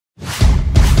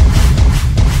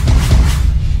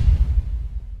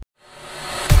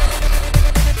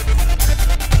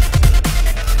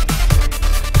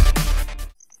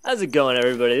How's it going,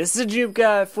 everybody? This is a Jupe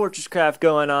guy, Fortresscraft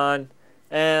going on,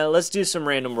 and let's do some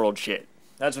random world shit.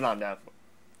 That's what I'm down for.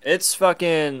 It's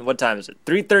fucking, what time is it?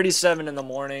 3:37 in the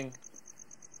morning.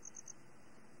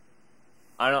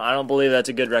 I don't believe that's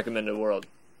a good recommended world,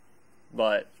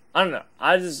 but I don't know.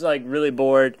 I just like really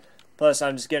bored. Plus,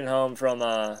 I'm just getting home from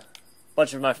a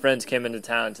bunch of my friends came into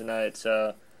town tonight,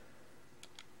 so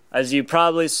as you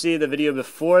probably see the video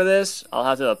before this, I'll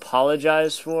have to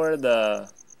apologize for the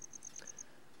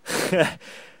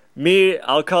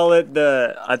I'll call it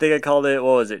I think I called it,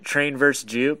 what was it, Train vs.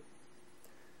 Jupe.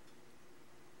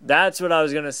 That's what I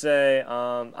was going to say.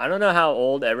 I don't know how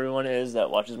old everyone is that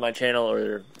watches my channel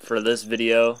or for this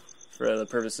video, for the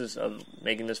purposes of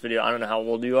making this video. I don't know how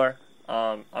old you are.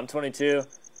 I'm 22,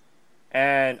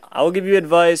 and I will give you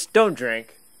advice. Don't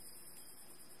drink.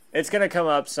 It's going to come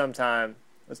up sometime.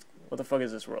 What the fuck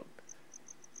is this world?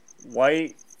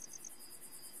 White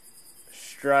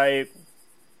stripe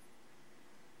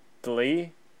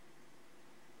Glee?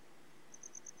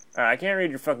 Alright, I can't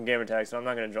read your fucking gamer tag, so I'm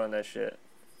not gonna join that shit.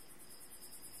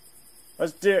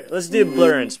 Let's do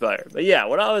Blur Inspire. But yeah,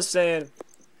 what I was saying,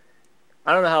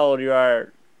 I don't know how old you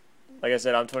are. Like I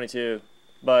said, I'm 22.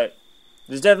 But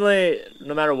there's definitely,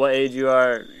 no matter what age you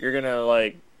are, you're gonna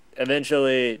like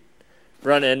eventually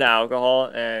run into alcohol,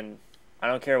 and I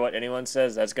don't care what anyone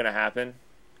says, that's gonna happen,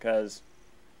 because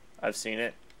I've seen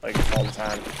it like all the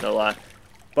time, no lie.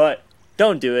 But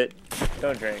don't do it.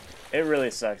 Don't drink. It really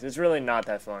sucks. It's really not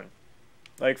that fun.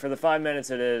 Like, for the 5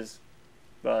 minutes it is,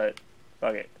 but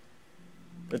fuck it.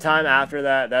 The time after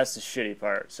that, that's the shitty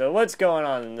part. So what's going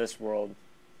on in this world?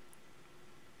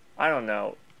 I don't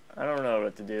know. I don't know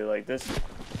what to do. Like, this,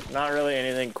 not really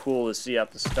anything cool to see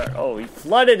at the start. Oh, he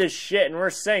flooded his shit and we're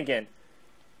sinking.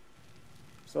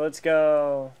 So let's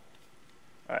go.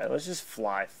 Alright, let's just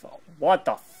fly. What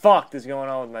the fuck is going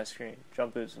on with my screen?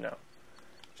 Jump boots? No.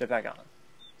 Get back on.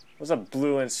 What's a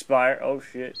blue Inspire? Oh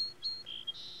shit.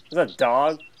 Is that a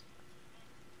dog?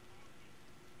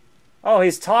 Oh,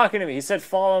 he's talking to me. He said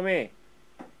follow me.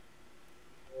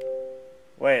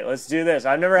 Wait, let's do this.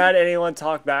 I've never had anyone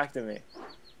talk back to me.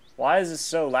 Why is this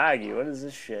so laggy? What is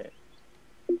this shit?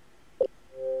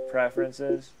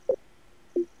 Preferences.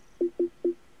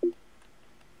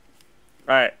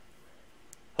 Alright.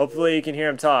 Hopefully you can hear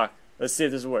him talk. Let's see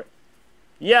if this works.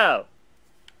 Yo!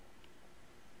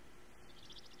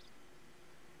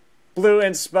 Blue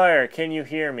Inspire, can you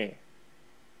hear me?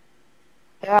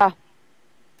 Yeah.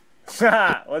 What's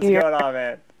going on,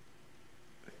 man?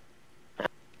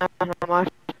 Not much.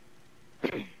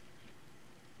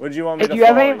 Would you want me to Do you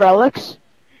have any you? relics?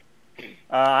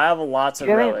 I have lots of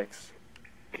relics.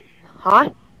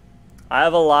 Huh? I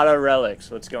have a lot of relics.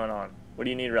 What's going on? What do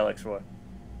you need relics for?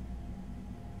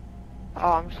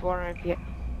 Oh, I'm just wondering if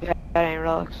you had any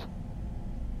relics.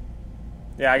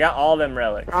 Yeah, I got all them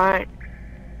relics. Right.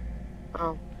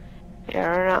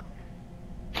 Yeah, we're not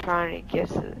trying to get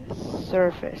to the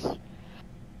surface.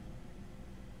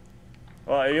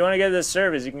 Well, if you want to get to the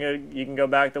surface, you can go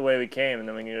back the way we came, and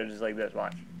then we can go just like this.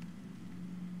 Watch.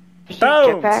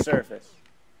 Boom! Surface.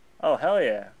 Oh hell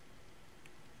yeah.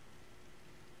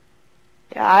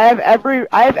 Yeah, I have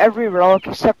every relic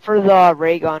except for the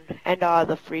ray gun and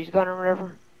the freeze gun or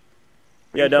whatever.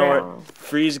 Yeah, don't worry.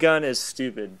 Freeze gun is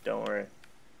stupid. Don't worry.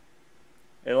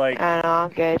 It like. I know,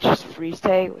 okay, it's just freeze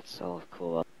tag. What's so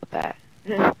cool about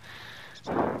that?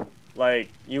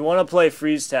 Like, you want to play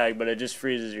freeze tag, but it just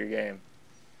freezes your game.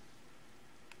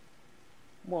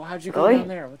 Whoa, how'd you go down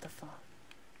there? What the fuck?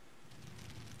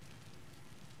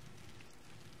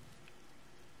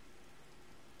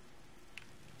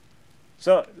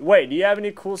 So, wait, do you have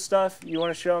any cool stuff you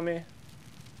want to show me?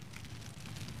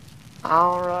 I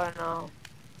don't really know.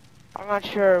 I'm not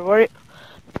sure. Where?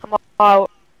 I'm out.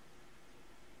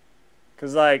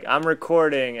 Cause like, I'm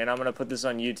recording and I'm gonna put this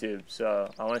on YouTube, so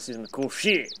I want to see some cool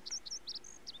shit.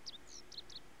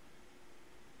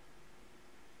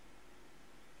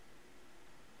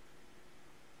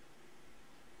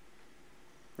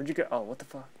 Where'd you go? Oh, what the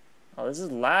fuck? Oh, this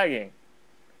is lagging.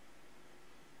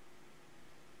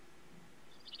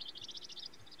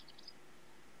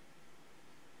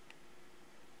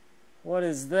 What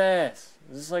is this?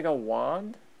 Is this like a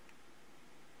wand?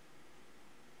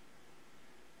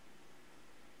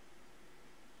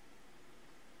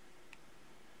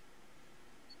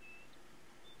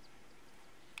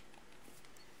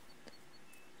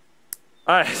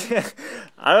 Alright,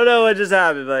 I don't know what just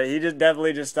happened, but he just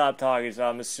definitely just stopped talking, so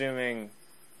I'm assuming.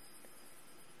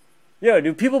 Yo,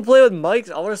 do people play with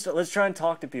mics? I want to let's try and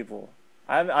talk to people.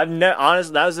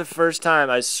 Honestly, that was the first time,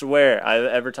 I swear, I've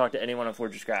ever talked to anyone on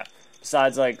Fortresscraft.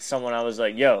 Besides, like, someone I was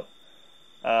like, yo,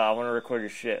 I want to record your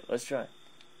shit. Let's try.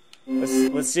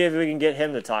 Let's see if we can get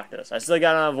him to talk to us. I still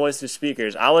got on voice to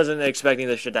speakers. I wasn't expecting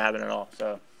this shit to happen at all.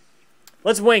 So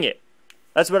let's wing it.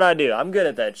 That's what I do. I'm good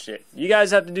at that shit. You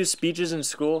guys have to do speeches in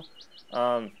school.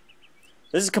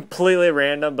 This is completely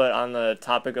random, but on the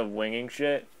topic of winging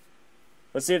shit.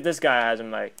 Let's see if this guy has a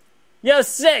mic. Yo,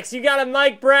 6, you got a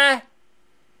mic, bruh?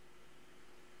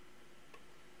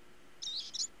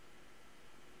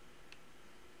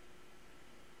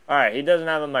 Alright, he doesn't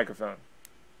have a microphone.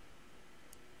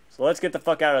 So let's get the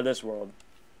fuck out of this world.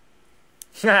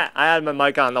 I had my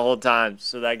mic on the whole time,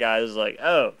 so that guy is like,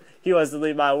 oh, he wants to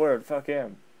leave my word. Fuck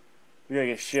him. We're gonna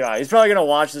get shit out. He's probably gonna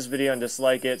watch this video and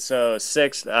dislike it, so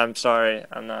 6, I'm sorry.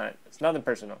 I'm not. It's nothing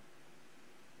personal.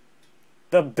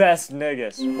 The best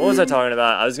niggas. What was I talking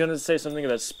about? I was gonna say something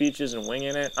about speeches and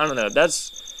winging it. I don't know.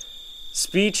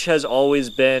 Speech has always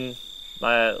been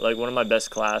one of my best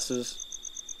classes.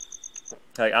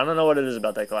 Like, I don't know what it is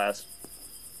about that class.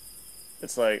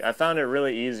 It's like, I found it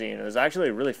really easy, and it was actually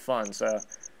really fun, so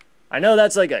I know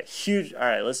that's like a huge...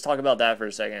 Alright, let's talk about that for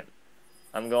a second.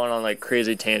 I'm going on like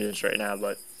crazy tangents right now,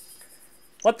 but...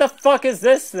 What the fuck is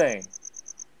this thing?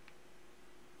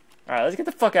 Alright, let's get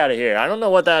the fuck out of here. I don't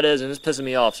know what that is, and it's pissing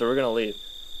me off, so we're gonna leave.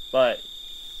 But,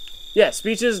 yeah,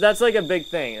 speeches, that's like a big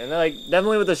thing. And like,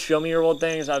 definitely with the show me your world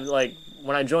things, I've like...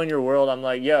 When I join your world, I'm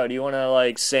like, yo, do you want to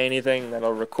like say anything that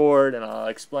I'll record and I'll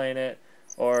explain it?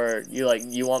 Or you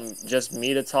want just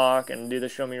me to talk and do the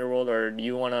show me your world, or do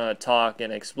you want to talk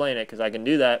and explain it? Because I can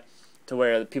do that to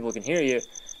where people can hear you.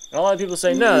 And a lot of people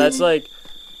say, no, that's like,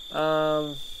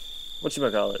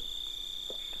 whatchamacallit?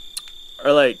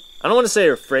 Or like, I don't want to say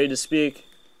you're afraid to speak.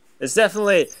 It's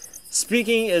definitely,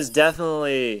 speaking is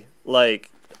definitely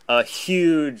like a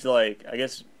huge, like, I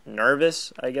guess,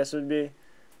 nervous, I guess it would be.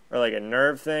 Or like a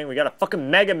nerve thing. We got a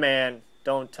fucking Mega Man.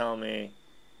 Don't tell me.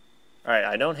 Alright,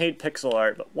 I don't hate pixel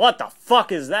art, but what the fuck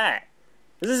is that?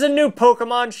 Is this a new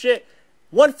Pokemon shit?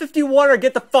 151 or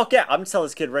get the fuck out. I'm gonna tell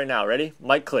this kid right now. Ready?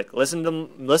 Mic click. Listen to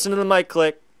the mic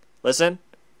click. Listen.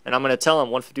 And I'm gonna tell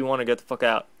him 151 or get the fuck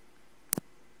out.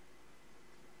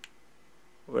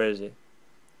 Where is he?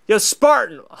 Yo,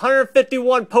 Spartan!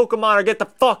 151 Pokemon or get the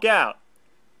fuck out.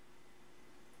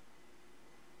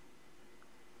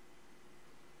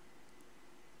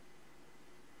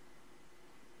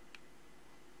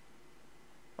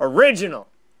 Original.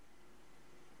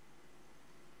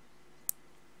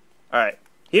 Alright.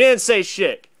 He didn't say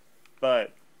shit.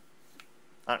 But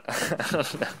I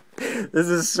don't know. This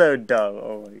is so dumb.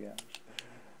 Oh my god.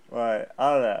 But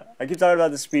I don't know. I keep talking about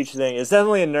the speech thing. It's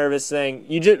definitely a nervous thing.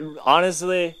 You just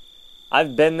honestly,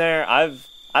 I've been there. I've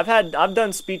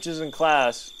done speeches in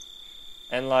class,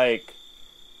 and like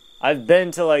I've been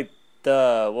to like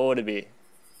the, what would it be?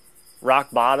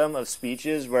 Rock bottom of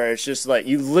speeches, where it's just like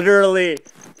you literally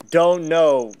don't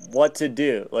know what to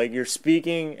do. Like, you're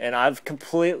speaking, and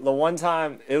the one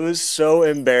time it was so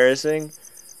embarrassing.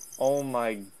 Oh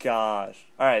my gosh.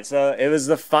 Alright, so it was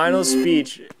the final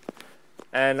speech,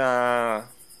 and what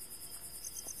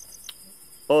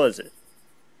was it?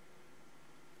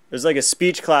 It was like a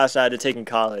speech class I had to take in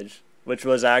college, which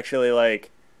was actually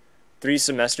like 3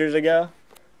 semesters ago.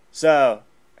 So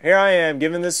here I am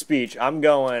giving this speech. I'm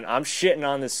shitting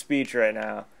on this speech right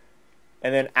now.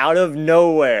 And then out of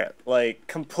nowhere, like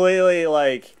completely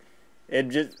like it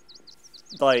just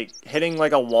like hitting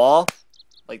like a wall.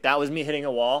 Like that was me hitting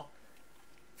a wall.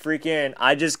 Freaking,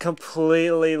 I just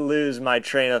completely lose my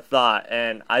train of thought.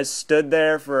 And I stood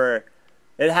there for,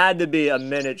 it had to be a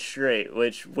minute straight,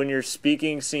 which when you're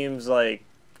speaking seems like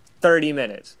 30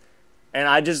 minutes. And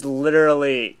I just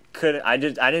literally couldn't, I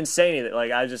didn't say anything.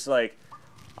 Like,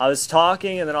 I was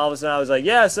talking, and then all of a sudden I was like,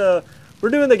 yeah, so we're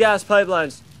doing the gas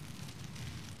pipelines.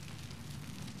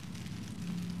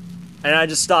 And I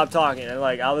just stopped talking, and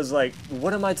like, I was like,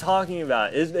 what am I talking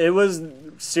about? It was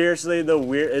seriously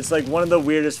it's like one of the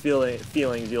weirdest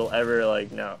feelings you'll ever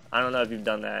like know. I don't know if you've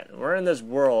done that. We're in this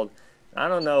world, I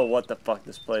don't know what the fuck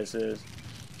this place is.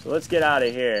 So let's get out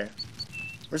of here.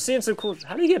 We're seeing some cool,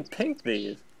 how do you get pink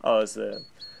these? Oh, it's the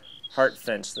heart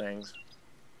fence things.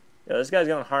 Yo, this guy's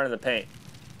going hard in the paint.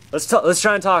 Let's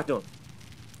try and talk to him.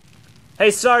 Hey,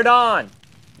 Sardon!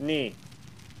 Knee.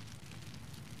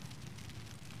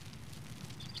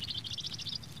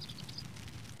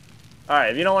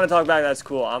 Alright, if you don't want to talk back, that's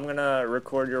cool. I'm gonna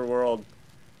record your world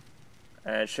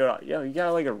and show it. Yo, you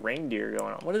got like a reindeer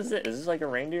going on. What is it? Is this like a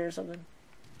reindeer or something?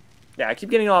 Yeah, I keep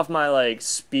getting off my like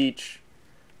speech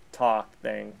talk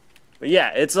thing. But yeah,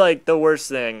 it's like the worst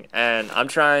thing, and I'm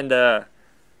trying to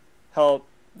help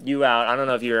you out. I don't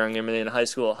know if you're younger than in high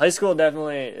school. High school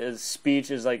definitely is,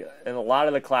 speech is like, in a lot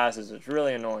of the classes, it's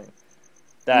really annoying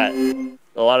that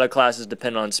a lot of classes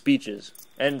depend on speeches.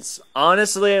 And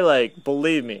honestly, like,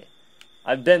 believe me,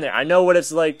 I've been there. I know what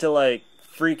it's like to, like,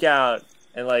 freak out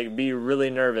and, like, be really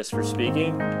nervous for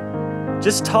speaking.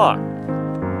 Just talk.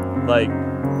 Like,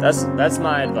 that's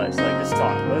my advice. Like, just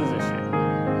talk. What is this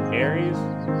shit? Aries?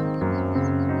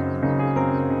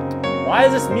 Why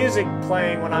is this music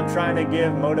playing when I'm trying to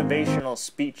give motivational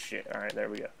speech shit? Alright,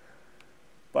 there we go.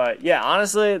 But, yeah,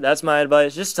 honestly, that's my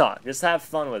advice. Just talk. Just have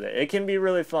fun with it. It can be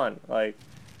really fun. Like,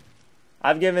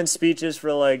 I've given speeches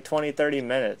for, like, 20, 30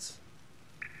 minutes.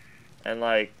 And,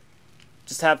 like,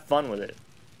 just have fun with it.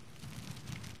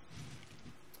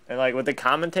 And, like, with the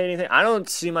commentating thing, I don't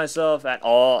see myself at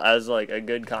all as, like, a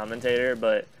good commentator,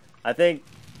 but I think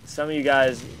some of you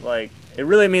guys, like, it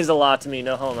really means a lot to me,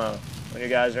 no homo, when you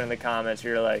guys are in the comments,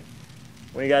 you're like,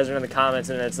 when you guys are in the comments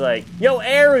and it's like, yo,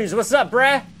 Aries, what's up,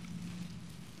 bruh?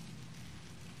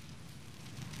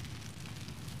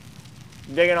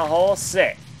 Digging a hole?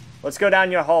 Sick. Let's go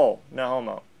down your hole, no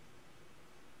homo.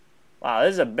 Wow,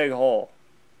 this is a big hole.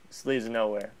 This leads to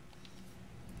nowhere.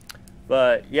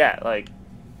 But, yeah, like,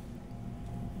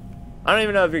 I don't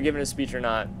even know if you're giving a speech or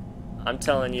not. I'm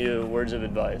telling you words of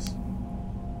advice.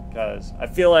 Because I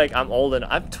feel like I'm old and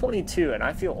I'm 22 and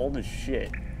I feel old as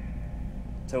shit.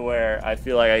 To where I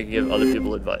feel like I can give other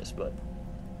people advice. But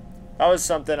that was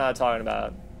something I was talking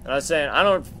about. And I was saying, I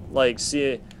don't, like,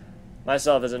 see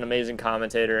myself as an amazing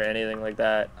commentator or anything like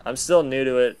that. I'm still new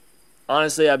to it.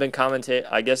 Honestly, I've been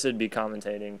I guess it'd be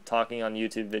commentating, talking on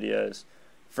YouTube videos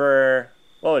for,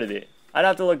 what would it be? I'd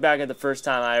have to look back at the first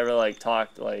time I ever, like,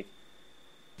 talked, like,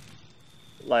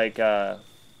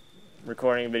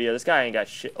 recording a video. This guy ain't got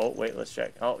shit. Oh, wait, let's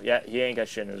check. Oh, yeah, he ain't got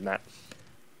shit in his map.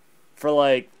 For,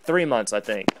 like, 3 months, I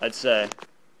think, I'd say.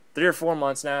 3 or 4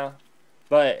 months now.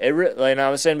 But, like I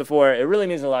was saying before, it really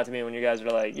means a lot to me when you guys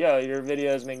are like, yo, your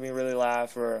videos make me really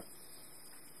laugh, or,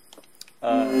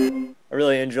 I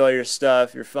really enjoy your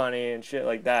stuff, you're funny, and shit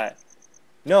like that.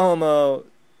 No homo,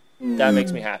 that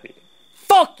makes me happy.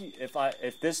 Fuck you!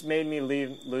 If this made me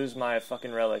lose my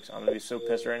fucking relics, I'm gonna be so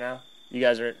pissed right now. You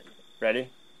guys are ready?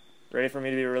 Ready for me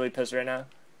to be really pissed right now?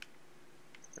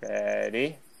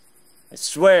 Ready? I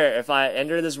swear, if I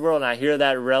enter this world and I hear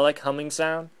that relic humming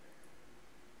sound,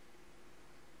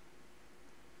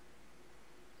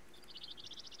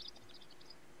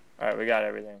 alright, we got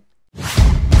everything.